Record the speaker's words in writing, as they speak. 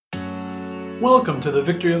Welcome to the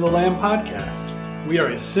Victory of the Lamb podcast. We are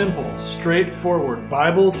a simple, straightforward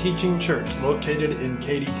Bible teaching church located in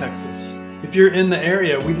Katy, Texas. If you're in the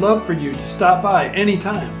area, we'd love for you to stop by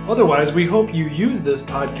anytime. Otherwise, we hope you use this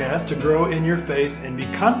podcast to grow in your faith and be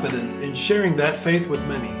confident in sharing that faith with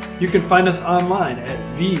many. You can find us online at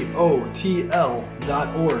votl.org.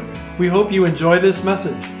 We hope you enjoy this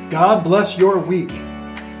message. God bless your week.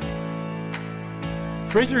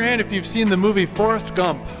 Raise your hand if you've seen the movie Forrest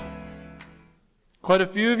Gump. Quite a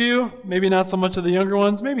few of you, maybe not so much of the younger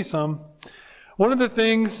ones, maybe some. One of the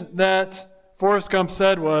things that Forrest Gump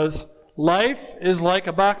said was, life is like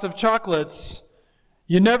a box of chocolates.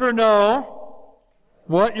 You never know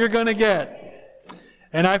what you're going to get.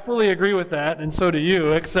 And I fully agree with that, and so do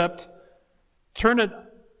you, except turn it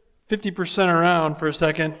 50% around for a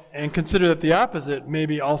second and consider that the opposite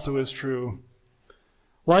maybe also is true.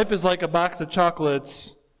 Life is like a box of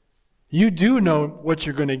chocolates. You do know what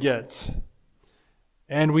you're going to get.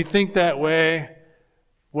 And we think that way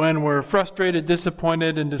when we're frustrated,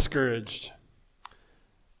 disappointed, and discouraged.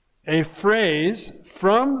 A phrase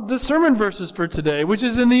from the sermon verses for today, which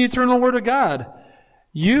is in the eternal Word of God.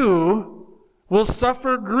 You will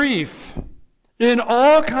suffer grief in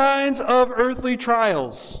all kinds of earthly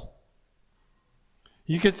trials.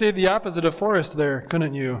 You could say the opposite of Forrest there,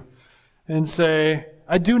 couldn't you? And say,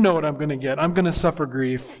 I do know what I'm going to get. I'm going to suffer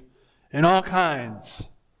grief in all kinds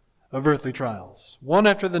of earthly trials. One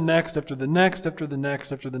after the next, after the next, after the next,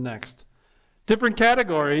 after the next. Different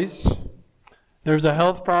categories. There's a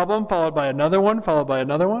health problem, followed by another one, followed by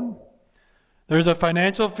another one. There's a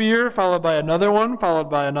financial fear, followed by another one, followed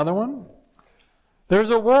by another one. There's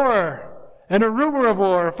a war, and a rumor of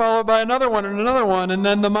war, followed by another one, and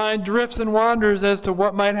then the mind drifts and wanders as to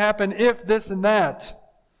what might happen if this and that,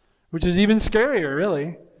 which is even scarier,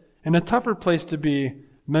 really, and a tougher place to be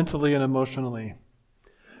mentally and emotionally.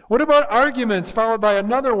 What about arguments, followed by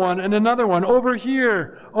another one and another one, over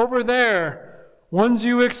here, over there? Ones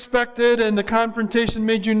you expected and the confrontation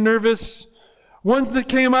made you nervous. Ones that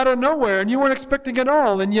came out of nowhere and you weren't expecting at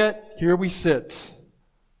all, and yet here we sit.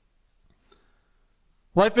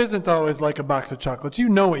 Life isn't always like a box of chocolates. You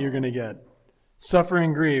know what you're going to get.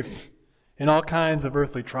 Suffering, grief, and all kinds of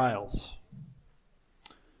earthly trials.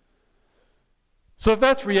 So if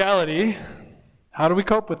that's reality, how do we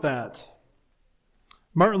cope with that?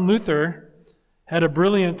 Martin Luther had a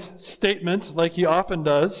brilliant statement, like he often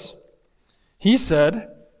does. He said,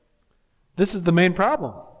 this is the main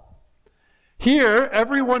problem. Here,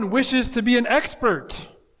 everyone wishes to be an expert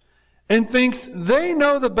and thinks they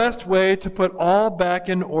know the best way to put all back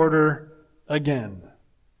in order again.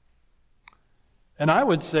 And I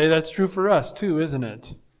would say that's true for us too, isn't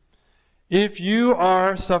it? If you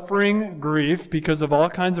are suffering grief because of all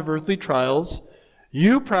kinds of earthly trials,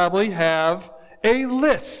 you probably have a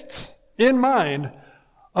list in mind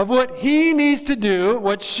of what he needs to do,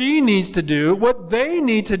 what she needs to do, what they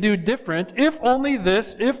need to do different, if only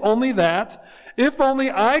this, if only that, if only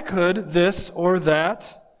I could this or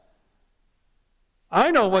that. I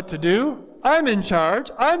know what to do. I'm in charge.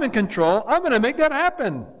 I'm in control. I'm going to make that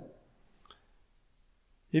happen.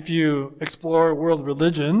 If you explore world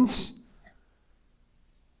religions,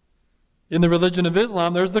 in the religion of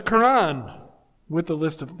Islam, there's the Quran with a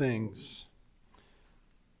list of things.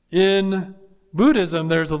 In Buddhism,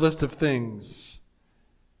 there's a list of things.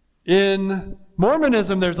 In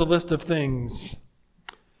Mormonism, there's a list of things.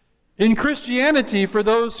 In Christianity, for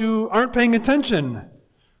those who aren't paying attention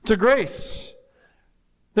to grace,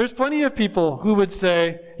 there's plenty of people who would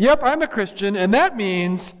say, yep, I'm a Christian, and that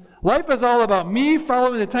means life is all about me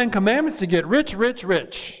following the 10 Commandments to get rich, rich,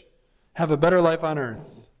 rich. Have a better life on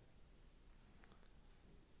earth.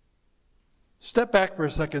 Step back for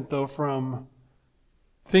a second, though, from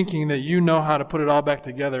thinking that you know how to put it all back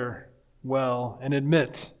together well, and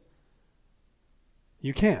admit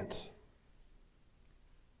you can't.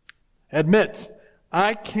 Admit,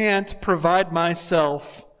 I can't provide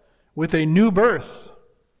myself with a new birth.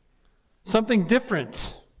 Something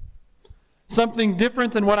different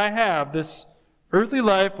than what I have, this earthly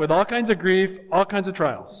life with all kinds of grief, all kinds of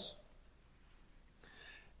trials.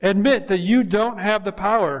 Admit that you don't have the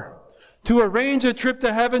power to arrange a trip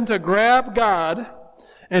to heaven to grab God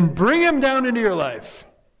and bring him down into your life.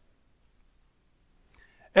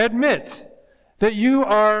 Admit that you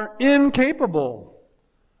are incapable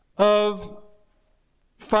of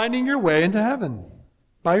finding your way into heaven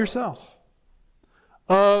by yourself,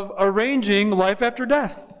 of arranging life after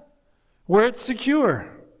death, where it's secure.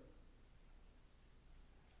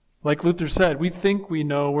 Like Luther said, we think we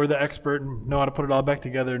know, we're the expert and know how to put it all back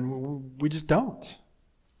together, and we just don't.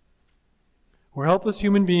 We're helpless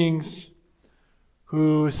human beings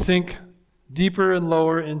who sink deeper and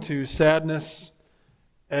lower into sadness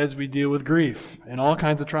as we deal with grief and all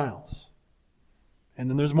kinds of trials. And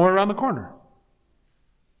then there's more around the corner.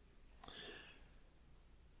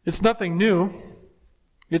 It's nothing new.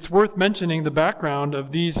 It's worth mentioning the background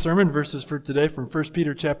of these sermon verses for today from 1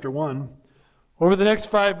 Peter chapter 1. Over the next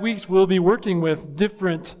 5 weeks, we'll be working with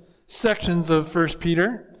different sections of 1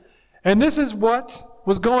 Peter. And this is what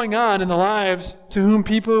was going on in the lives to whom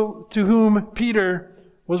Peter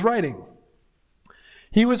was writing.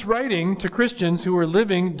 He was writing to Christians who were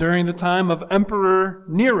living during the time of Emperor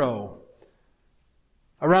Nero,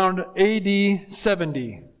 around AD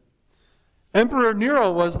 70. Emperor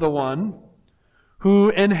Nero was the one who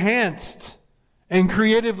enhanced and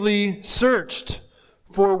creatively searched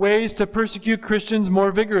for ways to persecute Christians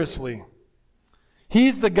more vigorously.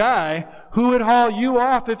 He's the guy who would haul you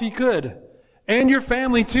off if he could, and your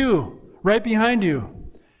family too, right behind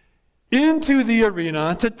you, into the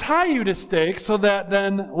arena to tie you to stakes so that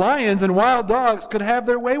then lions and wild dogs could have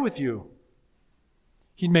their way with you.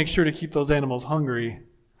 He'd make sure to keep those animals hungry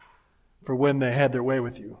for when they had their way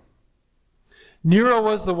with you. Nero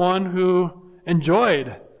was the one who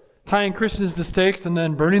enjoyed tying Christians to stakes and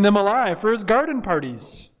then burning them alive for his garden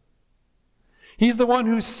parties. He's the one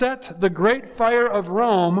who set the great fire of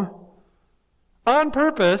Rome on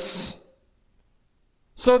purpose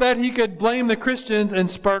so that he could blame the Christians and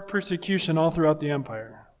spark persecution all throughout the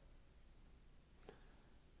empire.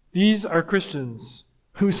 These are Christians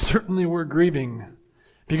who certainly were grieving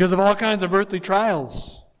because of all kinds of earthly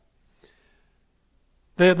trials.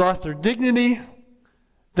 They had lost their dignity.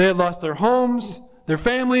 They had lost their homes, their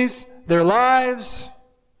families, their lives.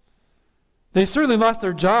 They certainly lost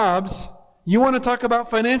their jobs. You want to talk about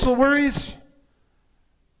financial worries?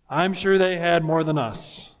 I'm sure they had more than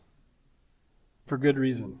us, for good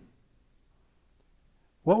reason.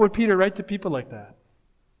 What would Peter write to people like that?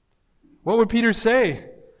 What would Peter say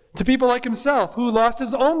to people like himself who lost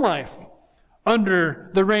his own life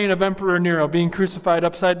under the reign of Emperor Nero, being crucified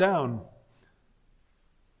upside down?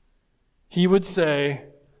 He would say,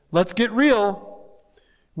 let's get real.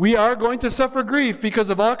 We are going to suffer grief because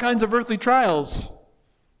of all kinds of earthly trials.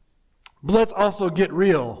 But let's also get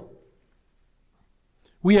real.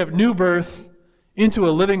 We have new birth into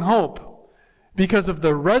a living hope because of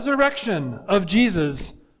the resurrection of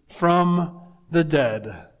Jesus from the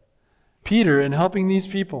dead. Peter, in helping these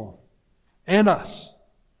people and us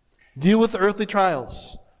deal with the earthly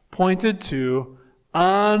trials, pointed to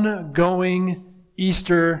ongoing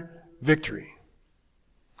Easter victory.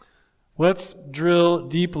 Let's drill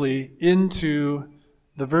deeply into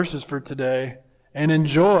the verses for today and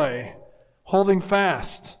enjoy holding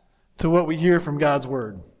fast to what we hear from God's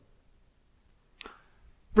Word.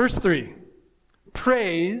 Verse 3,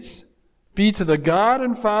 praise be to the God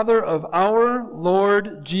and Father of our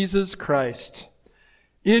Lord Jesus Christ.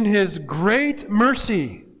 In His great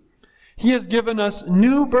mercy, He has given us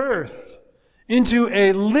new birth into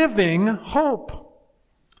a living hope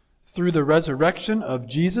through the resurrection of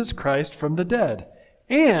Jesus Christ from the dead,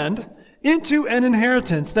 and into an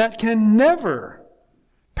inheritance that can never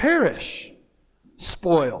perish,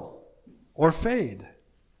 spoil, or fade,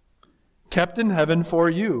 kept in heaven for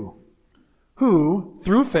you, who,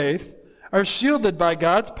 through faith, are shielded by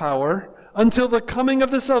God's power until the coming of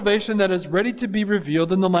the salvation that is ready to be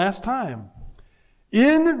revealed in the last time.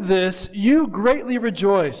 In this you greatly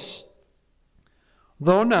rejoice,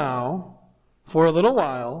 though now, for a little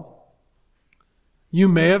while, you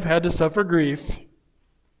may have had to suffer grief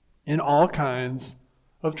in all kinds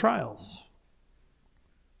of trials.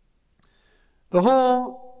 The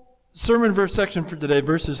whole sermon verse section for today,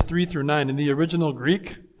 verses 3 through 9 in the original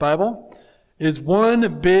Greek Bible, is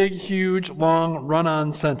one big, huge, long,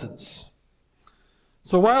 run-on sentence.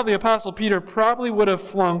 So while the Apostle Peter probably would have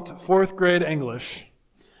flunked 4th grade English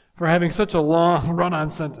for having such a long, run-on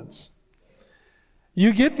sentence,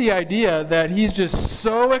 you get the idea that he's just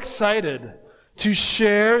so excited to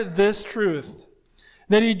share this truth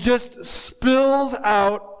that he just spills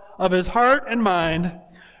out of his heart and mind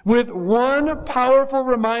with one powerful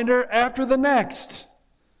reminder after the next,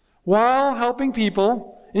 while helping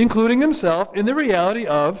people, including himself, in the reality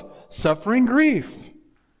of suffering grief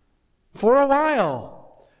for a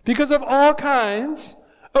while because of all kinds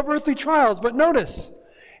of earthly trials. But notice,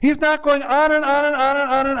 he's not going on and on and on and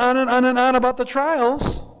on and on and on and on about the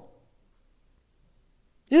trials,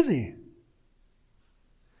 is he?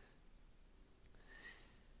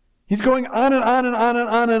 He's going on and on and on and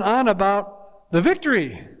on and on about the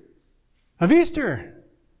victory of Easter.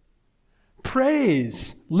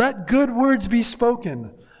 Praise. Let good words be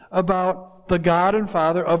spoken about the God and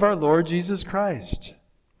Father of our Lord Jesus Christ.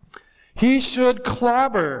 He should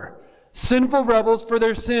clobber sinful rebels for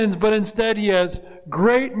their sins, but instead he has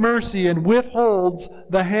great mercy and withholds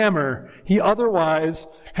the hammer he otherwise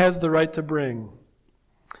has the right to bring.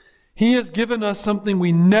 He has given us something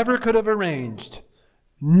we never could have arranged: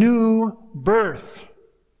 new birth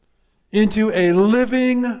into a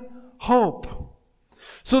living hope.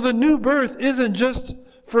 So the new birth isn't just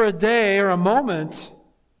for a day or a moment.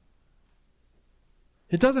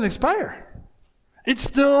 It doesn't expire. It's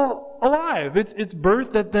still alive. It's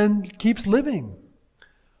birth that then keeps living.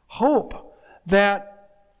 Hope that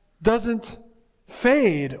doesn't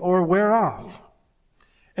fade or wear off.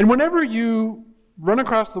 And whenever you run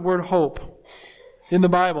across the word hope in the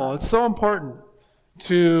Bible, it's so important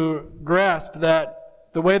to grasp that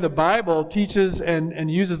the way the Bible teaches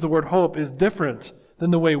and uses the word hope is different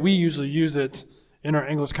than the way we usually use it in our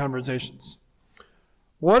English conversations.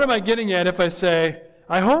 What am I getting at if I say,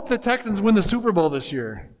 I hope the Texans win the Super Bowl this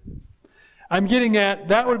year? I'm getting at,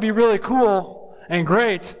 that would be really cool and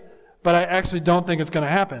great, but I actually don't think it's going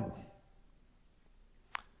to happen.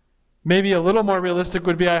 Maybe a little more realistic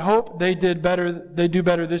would be, I hope they do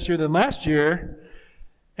better this year than last year,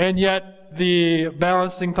 and yet the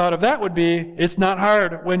balancing thought of that would be, it's not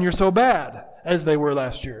hard when you're so bad as they were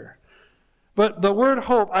last year. But the word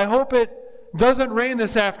hope, I hope it doesn't rain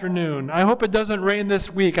this afternoon. I hope it doesn't rain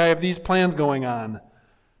this week. I have these plans going on.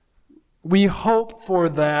 We hope for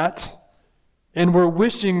that, and we're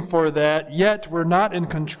wishing for that, yet we're not in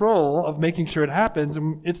control of making sure it happens.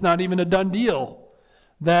 And it's not even a done deal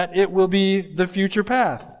that it will be the future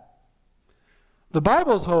path. The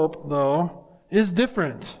Bible's hope, though, is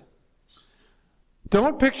different.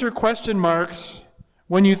 Don't picture question marks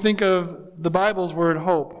when you think of the Bible's word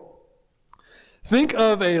hope. Think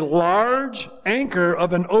of a large anchor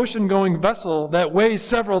of an ocean-going vessel that weighs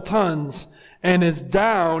several tons and is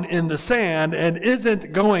down in the sand and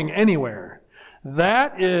isn't going anywhere.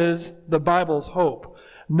 That is the Bible's hope.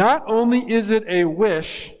 Not only is it a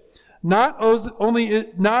wish, not only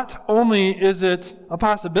is it a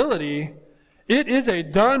possibility, it is a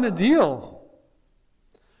done deal.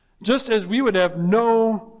 Just as we would have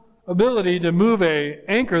no ability to move an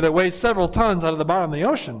anchor that weighs several tons out of the bottom of the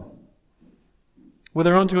ocean with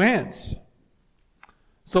our own two hands,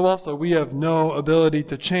 so also we have no ability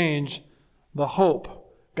to change the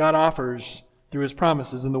hope God offers through His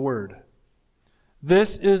promises in the Word.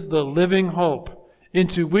 This is the living hope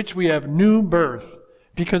into which we have new birth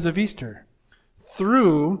because of Easter,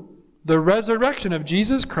 through the resurrection of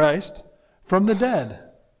Jesus Christ from the dead.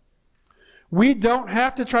 We don't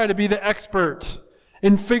have to try to be the expert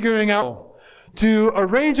in figuring out, to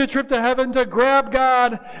arrange a trip to heaven, to grab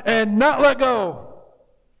God and not let go.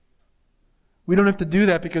 We don't have to do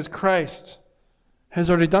that because Christ has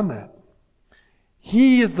already done that.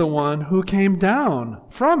 He is the one who came down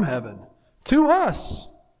from heaven to us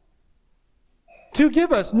to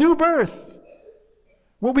give us new birth,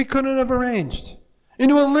 what we couldn't have arranged,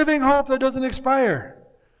 into a living hope that doesn't expire,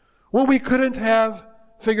 what we couldn't have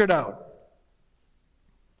figured out.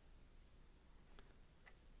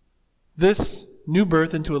 This new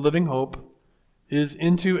birth into a living hope is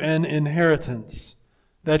into an inheritance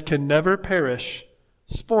that can never perish,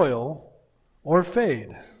 spoil, or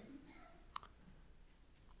fade.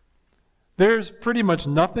 There's pretty much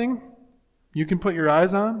nothing you can put your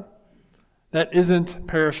eyes on that isn't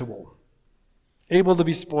perishable, able to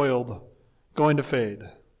be spoiled, going to fade.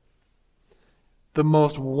 The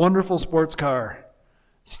most wonderful sports car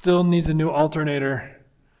still needs a new alternator,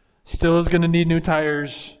 still is going to need new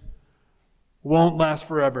tires, won't last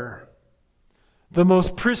forever. The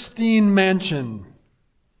most pristine mansion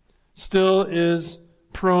still is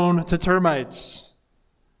prone to termites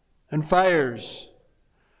and fires.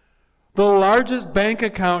 The largest bank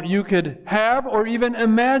account you could have or even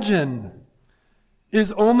imagine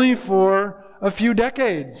is only for a few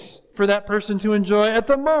decades for that person to enjoy at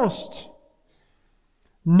the most.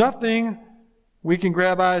 Nothing we can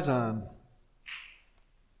grab eyes on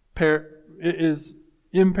is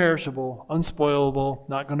imperishable, unspoilable,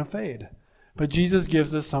 not going to fade. But Jesus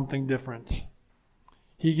gives us something different.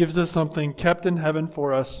 He gives us something kept in heaven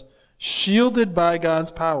for us, shielded by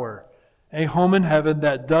God's power, a home in heaven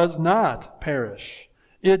that does not perish.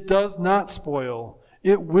 It does not spoil.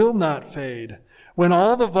 It will not fade. When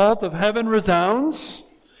all the vault of heaven resounds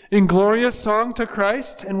in glorious song to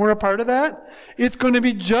Christ, and we're a part of that, it's going to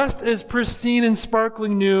be just as pristine and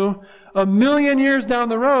sparkling new 1,000,000 years down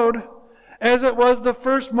the road as it was the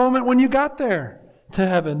first moment when you got there to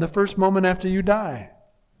heaven, the first moment after you die.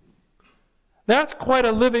 That's quite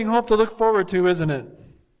a living hope to look forward to, isn't it?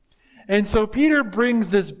 And so Peter brings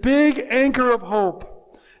this big anchor of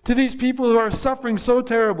hope to these people who are suffering so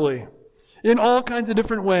terribly in all kinds of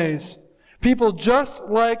different ways. People just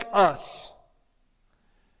like us.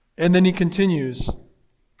 And then he continues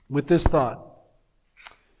with this thought.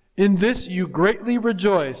 In this you greatly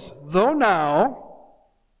rejoice, though now,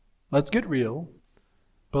 let's get real,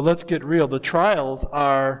 but let's get real. The trials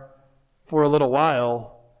are for a little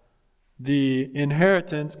while. The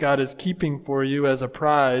inheritance God is keeping for you as a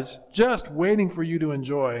prize, just waiting for you to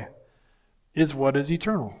enjoy, is what is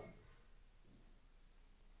eternal.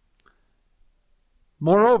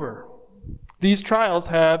 Moreover, these trials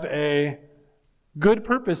have a good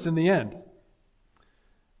purpose in the end.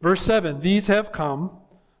 Verse 7, these have come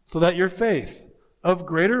so that your faith, of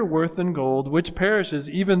greater worth than gold, which perishes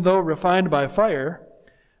even though refined by fire,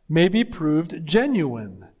 may be proved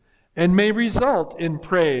genuine, and may result in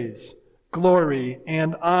praise, glory,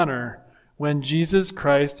 and honor when Jesus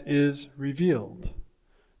Christ is revealed.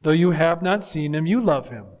 Though you have not seen him, you love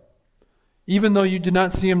him. Even though you do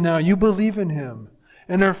not see him now, you believe in him,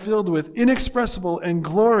 and are filled with inexpressible and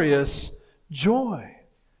glorious joy,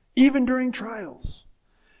 even during trials,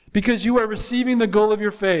 because you are receiving the goal of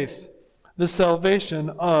your faith, the salvation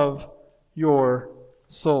of your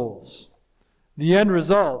souls. The end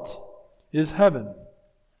result is heaven,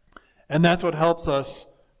 and that's what helps us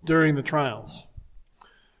during the trials.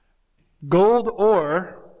 Gold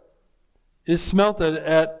ore is smelted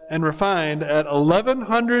at and refined at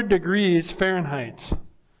 1100 degrees Fahrenheit.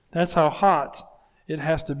 That's how hot it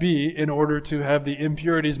has to be in order to have the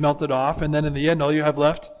impurities melted off, and then in the end all you have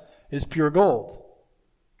left is pure gold.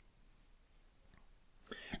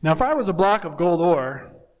 Now if I was a block of gold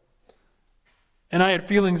ore and I had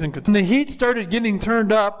feelings and the heat started getting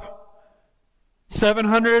turned up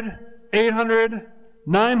 700, 800,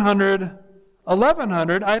 900,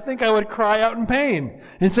 1100, I think I would cry out in pain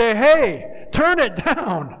and say, hey, turn it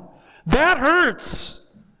down. That hurts.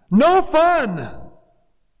 No fun.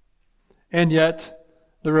 And yet,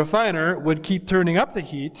 the refiner would keep turning up the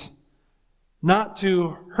heat, not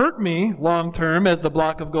to hurt me long term as the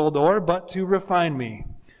block of gold ore, but to refine me,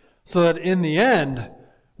 so that in the end,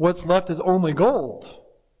 what's left is only gold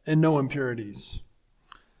and no impurities.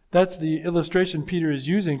 That's the illustration Peter is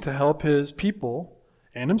using to help his people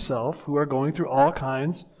and himself, who are going through all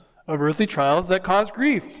kinds of earthly trials that cause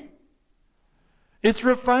grief. It's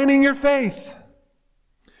refining your faith,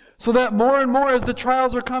 so that more and more as the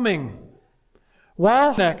trials are coming,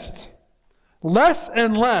 while next, less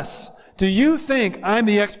and less do you think I'm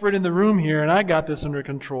the expert in the room here and I got this under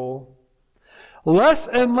control. Less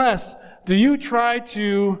and less do you try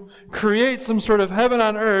to create some sort of heaven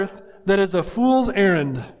on earth that is a fool's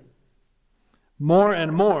errand. More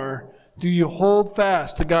and more do you hold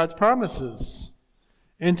fast to God's promises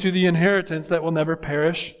and to the inheritance that will never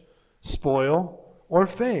perish, spoil, or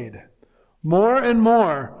fade. More and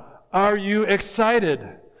more are you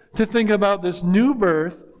excited to think about this new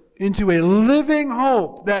birth into a living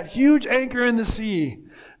hope, that huge anchor in the sea,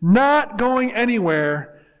 not going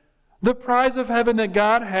anywhere, the prize of heaven that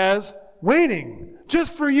God has waiting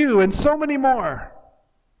just for you and so many more.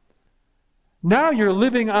 Now you're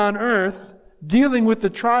living on earth, dealing with the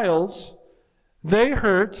trials. They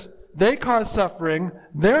hurt, they cause suffering,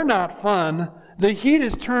 they're not fun, the heat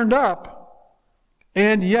is turned up,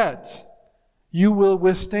 and yet you will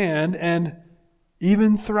withstand and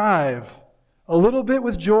even thrive a little bit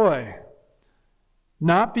with joy,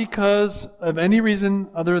 not because of any reason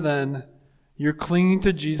other than you're clinging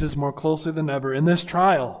to Jesus more closely than ever in this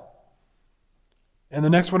trial. And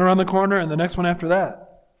the next one around the corner and the next one after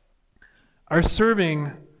that are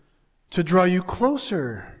serving to draw you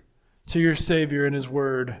closer to your Savior and His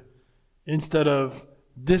Word instead of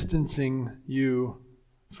distancing you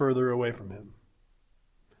further away from Him.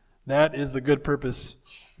 That is the good purpose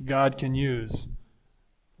God can use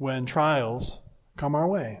when trials come our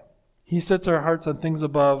way. He sets our hearts on things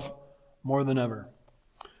above more than ever.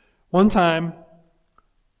 One time,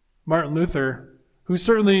 Martin Luther, who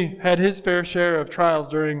certainly had his fair share of trials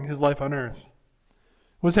during his life on earth,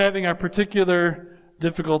 was having a particular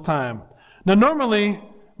difficult time. Now, normally,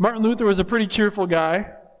 Martin Luther was a pretty cheerful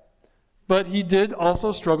guy, but he did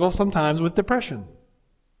also struggle sometimes with depression.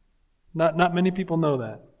 Not many people know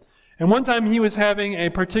that. And one time he was having a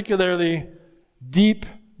particularly deep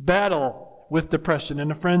battle with depression,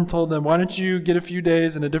 and a friend told them, why don't you get a few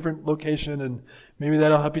days in a different location, and maybe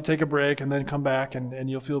that'll help you take a break, and then come back, and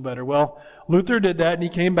you'll feel better. Well, Luther did that, and he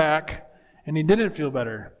came back, and he didn't feel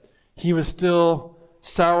better. He was still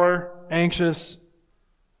sour, anxious,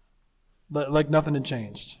 like nothing had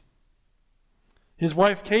changed. His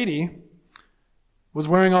wife, Katie, was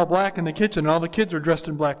wearing all black in the kitchen, and all the kids were dressed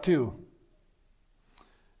in black too.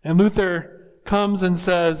 And Luther comes and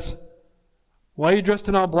says, why are you dressed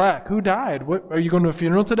in all black? Who died? What, are you going to a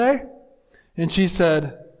funeral today? And she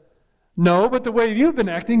said, "No, but the way you've been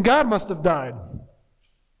acting, God must have died.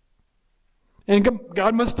 And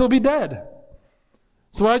God must still be dead.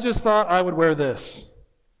 So I just thought I would wear this."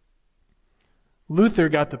 Luther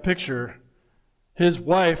got the picture. His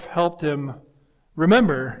wife helped him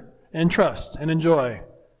remember and trust and enjoy.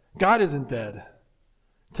 God isn't dead.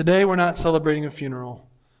 Today we're not celebrating a funeral.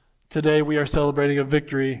 Today we are celebrating a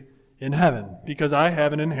victory in heaven, because I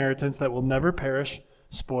have an inheritance that will never perish,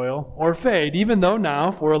 spoil, or fade, even though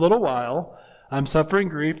now, for a little while, I'm suffering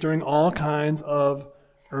grief during all kinds of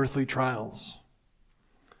earthly trials.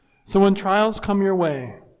 So when trials come your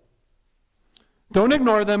way, don't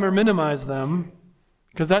ignore them or minimize them,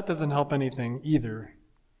 because that doesn't help anything either.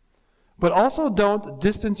 But also don't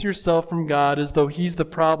distance yourself from God as though He's the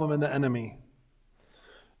problem and the enemy.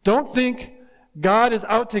 Don't think God is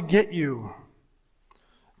out to get you.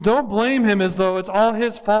 Don't blame Him as though it's all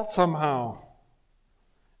His fault somehow.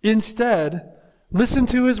 Instead, listen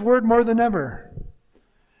to His word more than ever.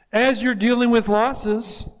 As you're dealing with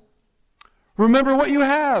losses, remember what you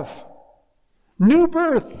have. New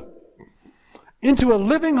birth into a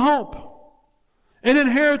living hope. An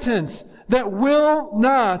inheritance that will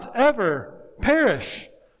not ever perish,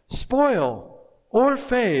 spoil, or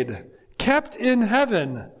fade. Kept in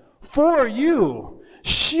heaven for you,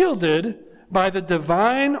 shielded by the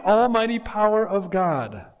divine almighty power of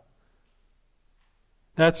God.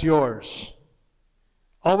 That's yours.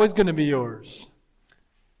 Always going to be yours.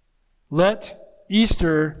 Let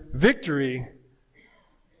Easter victory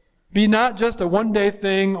be not just a one-day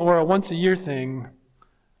thing or a once-a-year thing,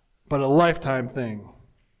 but a lifetime thing.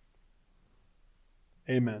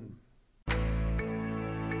 Amen.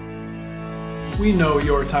 We know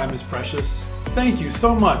your time is precious. Thank you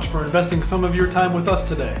so much for investing some of your time with us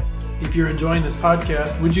today. If you're enjoying this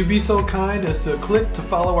podcast, would you be so kind as to click to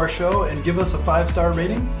follow our show and give us a 5-star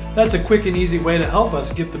rating? That's a quick and easy way to help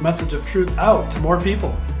us get the message of truth out to more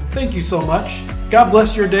people. Thank you so much. God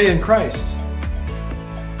bless your day in Christ.